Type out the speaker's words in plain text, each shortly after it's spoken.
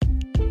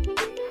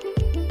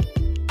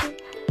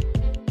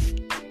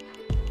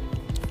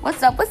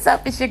What's up? What's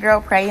up? It's your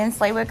girl Pray and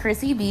Slay with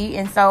Chrissy B.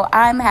 And so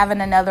I'm having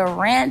another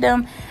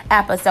random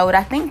episode.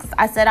 I think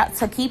I set out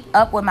to keep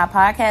up with my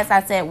podcast.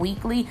 I said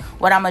weekly.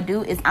 What I'm going to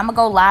do is I'm going to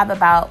go live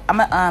I'm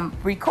going to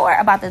record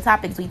about the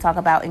topics we talk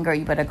about in Girl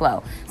You Better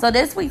Glow. So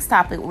this week's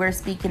topic, we're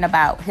speaking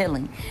about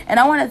healing. And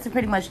I wanted to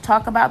pretty much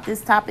talk about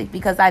this topic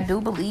because I do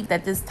believe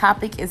that this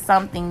topic is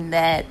something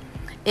that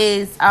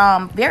is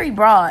very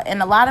broad, and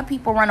a lot of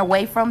people run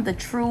away from the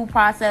true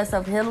process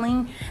of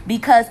healing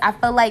because I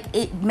feel like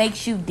it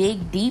makes you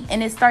dig deep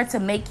and it starts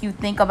to make you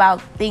think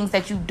about things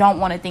that you don't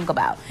want to think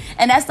about.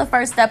 And that's the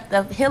first step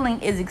of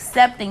healing, is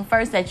accepting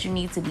first that you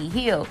need to be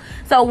healed.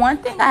 So one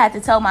thing I had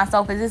to tell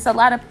myself is there's a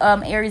lot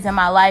of areas in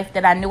my life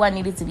that I knew I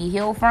needed to be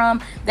healed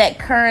from that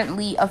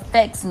currently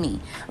affects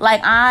me.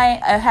 Like I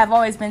have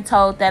always been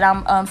told that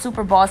I'm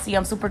super bossy,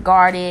 I'm super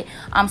guarded,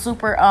 I'm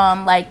super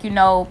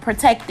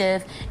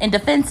protective and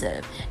defensive.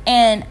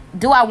 And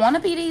do I want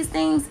to be these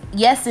things?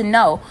 Yes and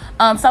no.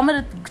 Some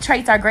of the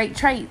traits are great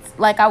traits.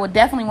 Like I would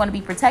definitely want to be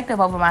protective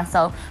over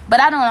myself, but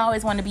I don't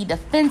always want to be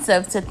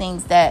defensive to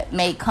things that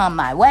may come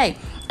my way.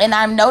 And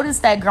I've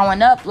noticed that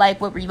growing up,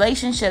 like with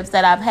relationships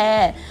that I've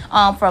had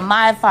from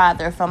my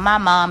father, from my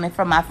mom, and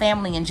from my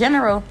family in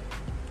general,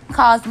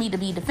 caused me to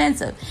be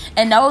defensive.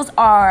 And those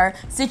are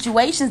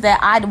situations that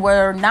I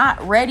were not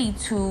ready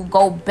to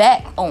go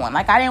back on.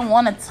 Like I didn't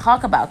want to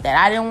talk about that.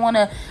 I didn't want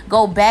to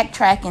go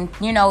backtrack and,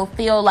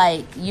 feel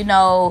like,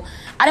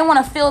 I didn't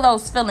want to feel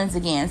those feelings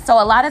again.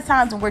 So a lot of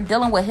times when we're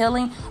dealing with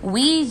healing,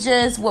 we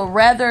just would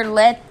rather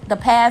let the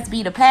past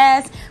be the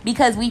past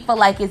because we feel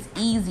like it's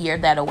easier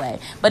that way.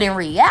 But in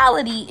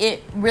reality,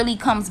 it really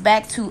comes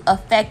back to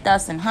affect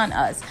us and hunt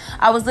us.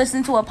 I was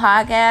listening to a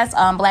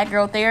podcast, Black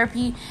Girl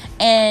Therapy,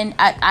 and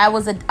I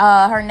was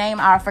her name,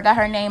 I forgot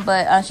her name,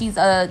 but she's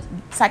a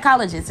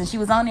psychologist, and she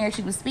was on there.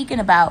 She was speaking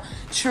about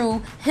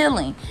true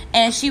healing,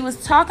 and she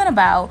was talking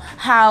about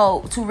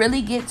how to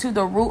really get to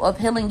the root of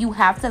healing, you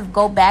have to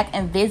go back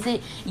and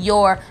visit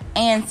your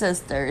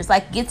ancestors,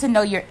 like get to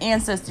know your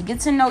ancestors, get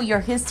to know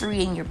your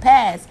history and your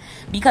past,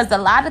 because a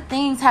lot of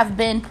things have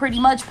been pretty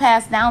much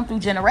passed down through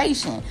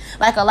generation.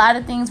 Like a lot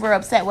of things we're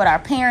upset with our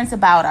parents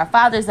about, our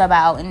fathers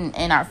about,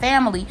 and our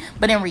family,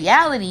 but in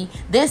reality,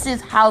 this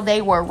is how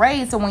they were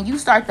raised. So when you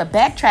start to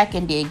backtrack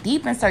and dig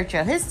deep and search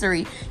your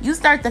history, you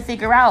start to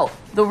figure out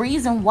the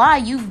reason why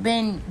you've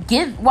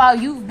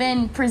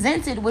been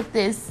presented with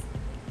this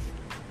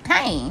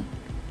pain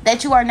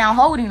that you are now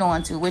holding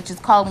on to, which is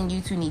calling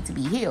you to need to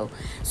be healed.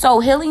 So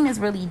healing is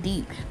really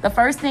deep. The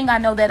first thing I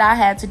know that I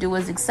had to do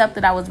was accept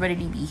that I was ready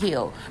to be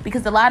healed,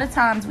 because a lot of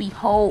times we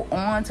hold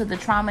on to the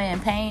trauma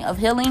and pain of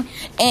healing,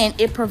 and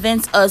it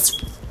prevents us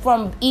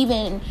from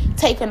even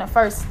taking the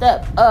first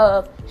step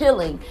of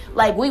healing.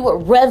 Like we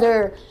would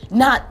rather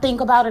not think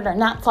about it or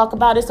not talk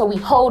about it, so we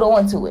hold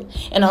on to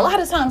it. And a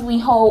lot of times we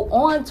hold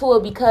on to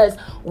it because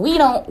we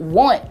don't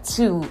want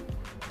to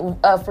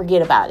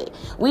forget about it.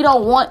 We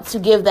don't want to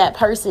give that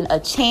person a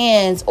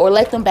chance or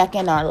let them back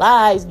in our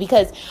lives,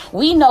 because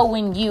we know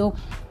when you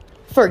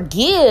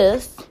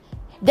forgive,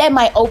 that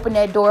might open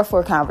that door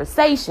for a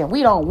conversation.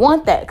 We don't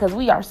want that because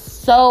we are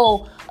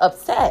so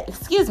upset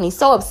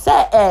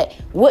at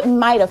what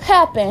might have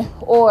happened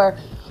or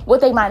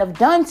what they might have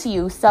done to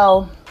you.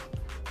 So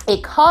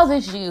it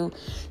causes you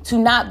to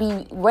not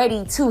be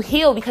ready to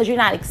heal because you're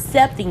not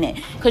accepting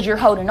it, because you're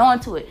holding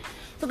on to it.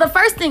 So the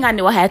first thing I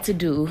knew I had to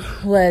do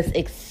was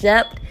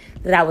accept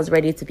that I was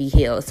ready to be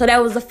healed. So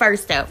that was the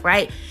first step,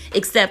 right?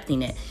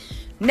 Accepting it.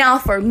 Now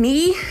for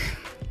me,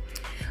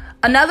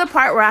 another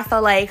part where I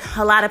feel like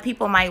a lot of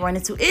people might run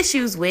into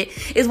issues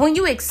with is when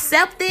you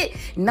accept it,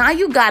 now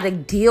you got to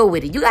deal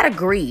with it. You got to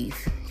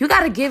grieve. You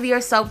got to give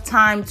yourself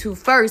time to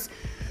first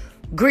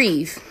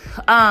grieve.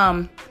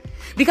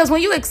 Because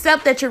when you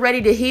accept that you're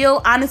ready to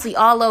heal, honestly,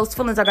 all those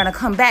feelings are going to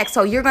come back.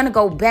 So you're going to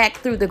go back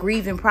through the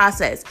grieving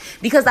process.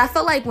 Because I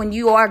feel like when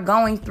you are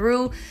going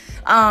through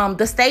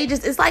the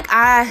stages, it's like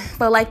I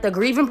feel like the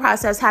grieving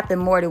process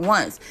happened more than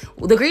once.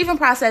 The grieving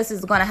process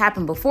is going to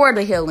happen before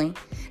the healing,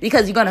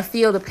 because you're going to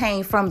feel the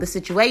pain from the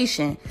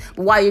situation.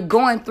 But while you're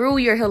going through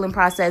your healing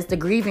process, the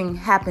grieving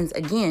happens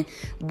again.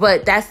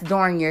 But that's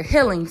during your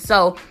healing.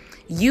 So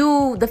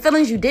the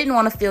feelings you didn't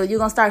want to feel, you're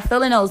going to start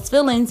feeling those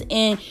feelings,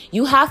 and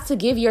you have to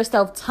give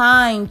yourself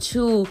time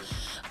to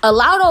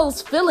allow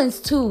those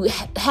feelings to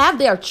have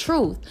their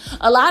truth.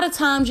 A lot of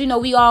times,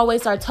 we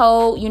always are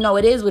told,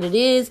 it is what it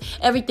is.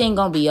 Everything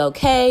going to be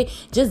okay.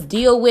 Just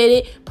deal with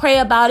it. Pray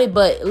about it.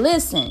 But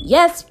listen,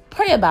 yes,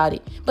 pray about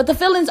it. But the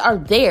feelings are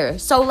there.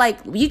 So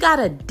you got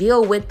to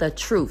deal with the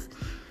truth.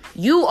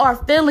 You are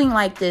feeling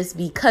like this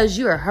because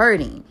you're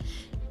hurting.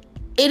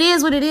 It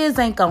is what it is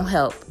ain't going to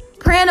help.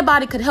 Praying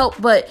about it could help,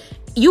 but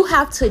you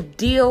have to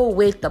deal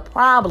with the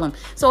problem.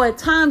 So at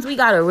times we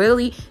got to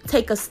really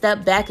take a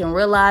step back and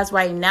realize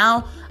right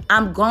now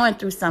I'm going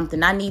through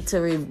something. I need to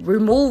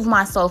remove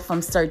myself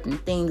from certain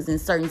things and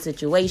certain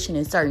situations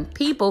and certain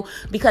people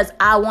because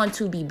I want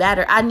to be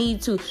better. I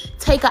need to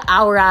take an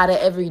hour out of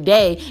every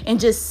day and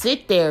just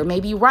sit there,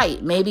 maybe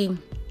write, maybe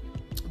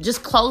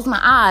just close my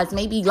eyes,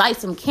 maybe light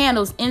some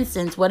candles,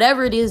 incense,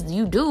 whatever it is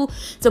you do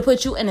to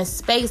put you in a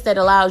space that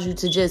allows you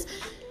to just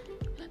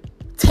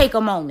take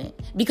a moment,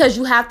 because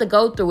you have to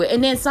go through it.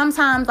 And then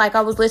sometimes, like, I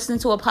was listening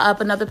to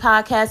another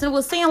podcast, and it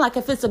was saying, like,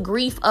 if it's a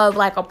grief of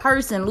like a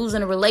person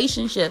losing a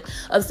relationship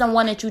of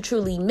someone that you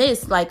truly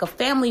miss, like a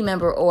family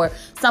member or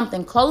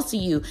something close to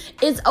you,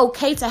 it's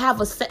okay to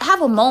have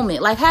a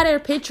moment, like have their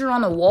picture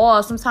on the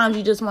wall. Sometimes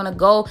you just want to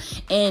go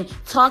and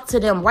talk to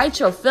them, write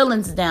your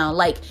feelings down.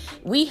 Like,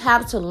 we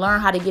have to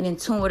learn how to get in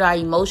tune with our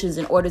emotions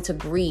in order to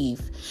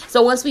grieve.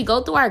 So once we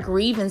go through our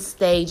grieving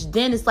stage,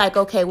 then it's like,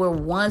 okay, we're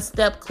one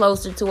step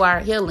closer to our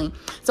healing.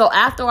 So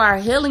after our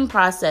healing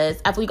process,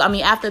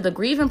 after the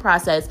grieving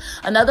process,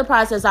 another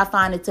process I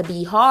find it to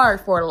be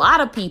hard for a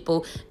lot of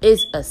people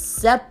is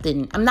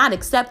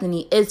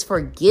is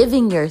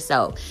forgiving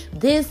yourself.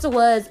 This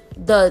was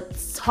the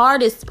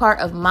hardest part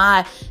of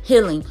my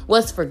healing,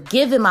 was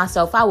forgiving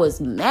myself. I was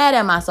mad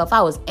at myself.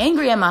 I was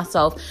angry at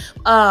myself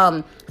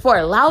for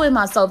allowing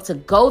myself to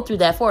go through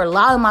that, for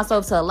allowing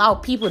myself to allow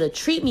people to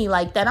treat me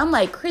like that. I'm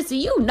like, Chrissy,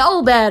 you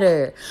know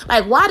better.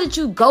 Like, why did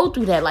you go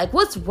through that? Like,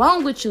 what's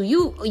wrong with you?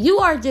 You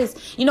are just,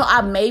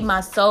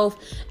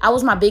 I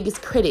was my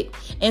biggest critic.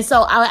 And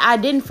so I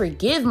didn't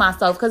forgive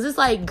myself, because it's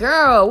like,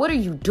 girl, what are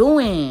you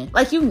doing?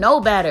 Like, you know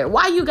better.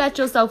 Why you got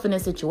yourself in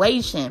this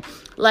situation?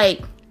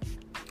 Like,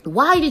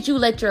 why did you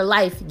let your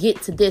life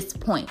get to this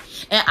point?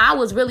 And I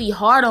was really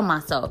hard on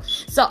myself.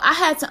 So I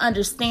had to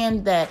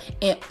understand that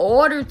in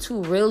order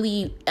to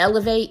really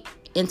elevate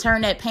and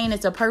turn that pain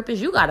into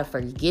purpose, you got to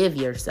forgive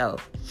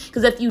yourself.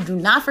 Because if you do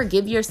not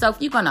forgive yourself,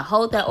 you're going to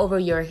hold that over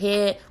your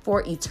head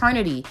for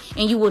eternity,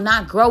 and you will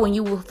not grow, and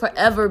you will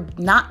forever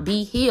not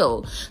be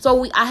healed.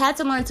 So I had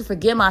to learn to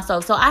forgive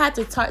myself. So I had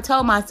to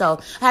tell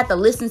myself, I had to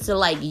listen to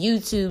like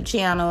YouTube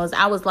channels.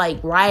 I was like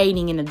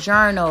writing in a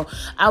journal.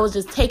 I was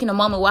just taking a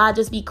moment where I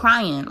just be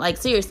crying, like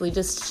seriously,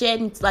 just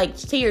shedding like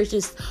tears,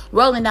 just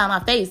rolling down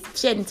my face,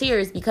 shedding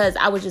tears, because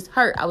I was just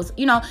hurt. I was,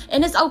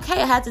 and it's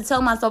okay. I had to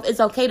tell myself it's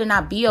okay to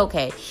not be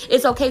okay.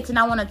 It's okay to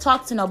not want to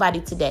talk to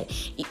nobody today.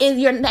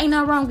 Ain't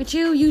nothing wrong with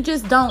you. You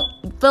just don't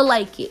feel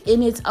like it,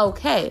 and it's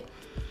okay.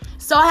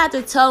 So I had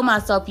to tell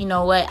myself, you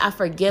know what? I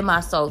forgive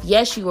myself.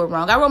 Yes, you were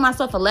wrong. I wrote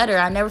myself a letter.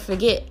 I never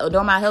forget.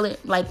 During my healing,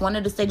 like one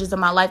of the stages of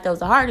my life that was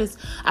the hardest,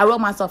 I wrote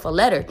myself a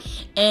letter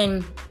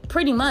and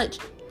pretty much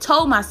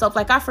told myself,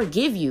 like, I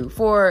forgive you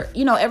for,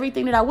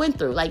 everything that I went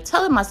through. Like,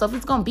 telling myself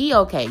it's going to be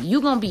okay.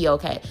 You're going to be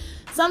okay.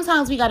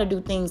 Sometimes we got to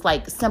do things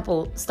like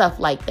simple stuff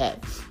like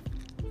that.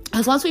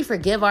 Because once we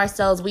forgive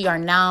ourselves, we are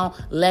now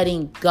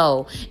letting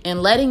go.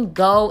 And letting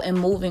go and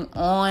moving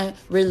on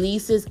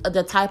releases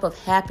the type of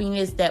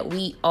happiness that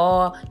we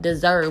all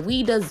deserve.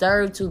 We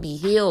deserve to be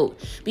healed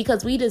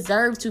because we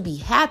deserve to be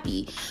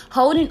happy.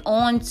 Holding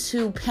on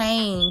to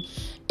pain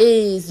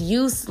is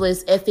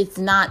useless if it's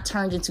not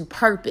turned into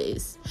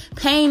purpose.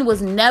 Pain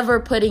was never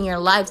put in your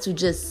life to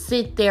just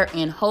sit there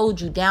and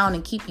hold you down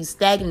and keep you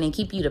stagnant and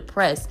keep you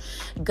depressed.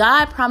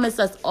 God promised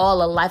us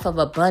all a life of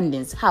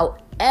abundance.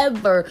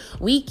 However,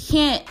 we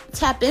can't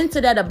tap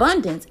into that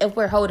abundance if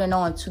we're holding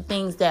on to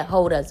things that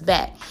hold us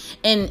back.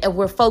 And if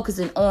we're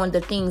focusing on the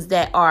things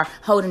that are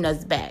holding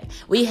us back.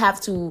 We have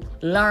to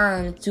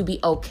learn to be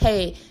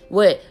okay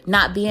with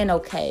not being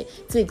okay,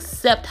 to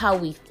accept how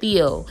we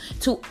feel,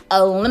 to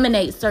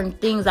eliminate certain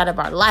things out of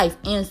our life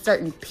and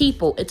certain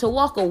people, and to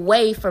walk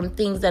away from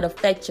things that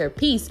affect your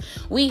peace.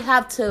 We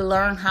have to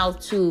learn how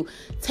to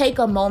take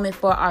a moment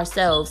for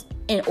ourselves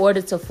in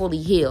order to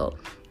fully heal.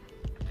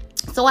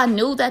 So I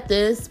knew that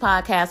this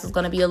podcast was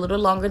going to be a little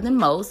longer than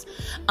most.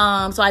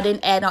 So I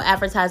didn't add no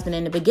advertisement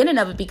in the beginning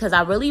of it because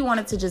I really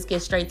wanted to just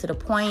get straight to the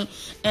point.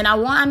 And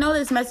I know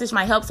this message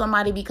might help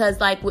somebody because,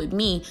 like with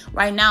me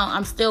right now,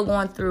 I'm still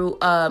going through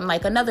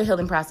like another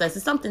healing process.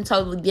 It's something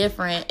totally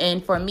different.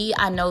 And for me,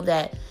 I know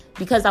that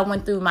because I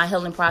went through my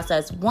healing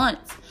process once,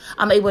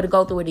 I'm able to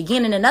go through it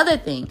again. And another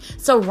thing,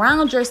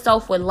 surround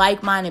yourself with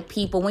like-minded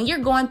people. When you're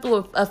going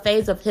through a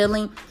phase of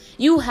healing,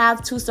 you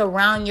have to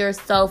surround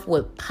yourself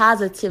with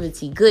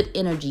positivity, good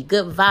energy,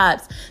 good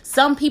vibes.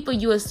 Some people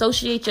you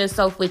associate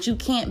yourself with, you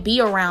can't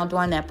be around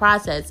during that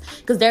process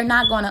because they're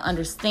not going to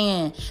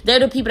understand. They're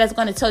the people that's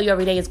going to tell you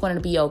every day it's going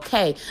to be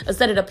okay.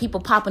 Instead of the people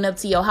popping up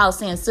to your house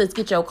saying, sis,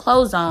 get your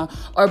clothes on,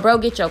 or bro,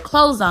 get your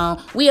clothes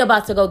on. We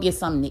about to go get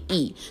something to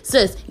eat.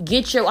 Sis,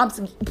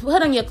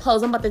 put on your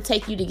clothes. I'm about to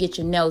take you to get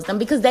your nails done,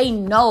 because they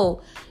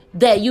know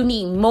that you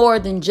need more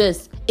than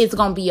just it's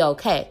gonna be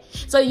okay.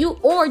 So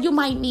you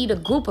might need a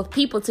group of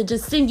people to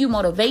just send you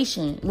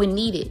motivation when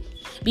needed,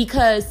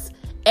 because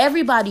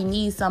everybody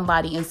needs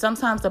somebody, and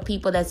sometimes the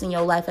people that's in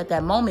your life at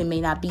that moment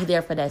may not be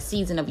there for that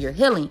season of your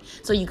healing,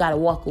 so you got to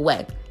walk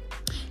away.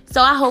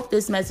 So I hope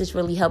this message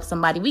really helps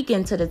somebody. We get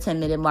into the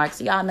 10-minute mark,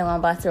 so y'all know I'm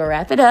about to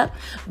wrap it up.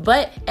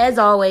 But as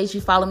always, you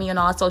follow me on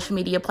all social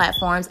media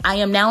platforms. I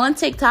am now on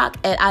TikTok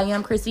at I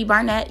am Chrissy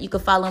Barnett. You can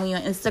follow me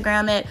on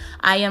Instagram at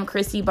I am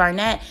Chrissy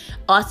Barnett.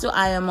 Also,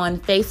 I am on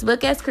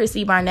Facebook as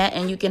Chrissy Barnett,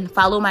 and you can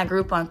follow my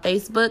group on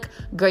Facebook,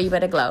 Girl You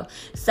Better Glow.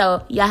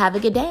 So y'all have a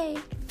good day.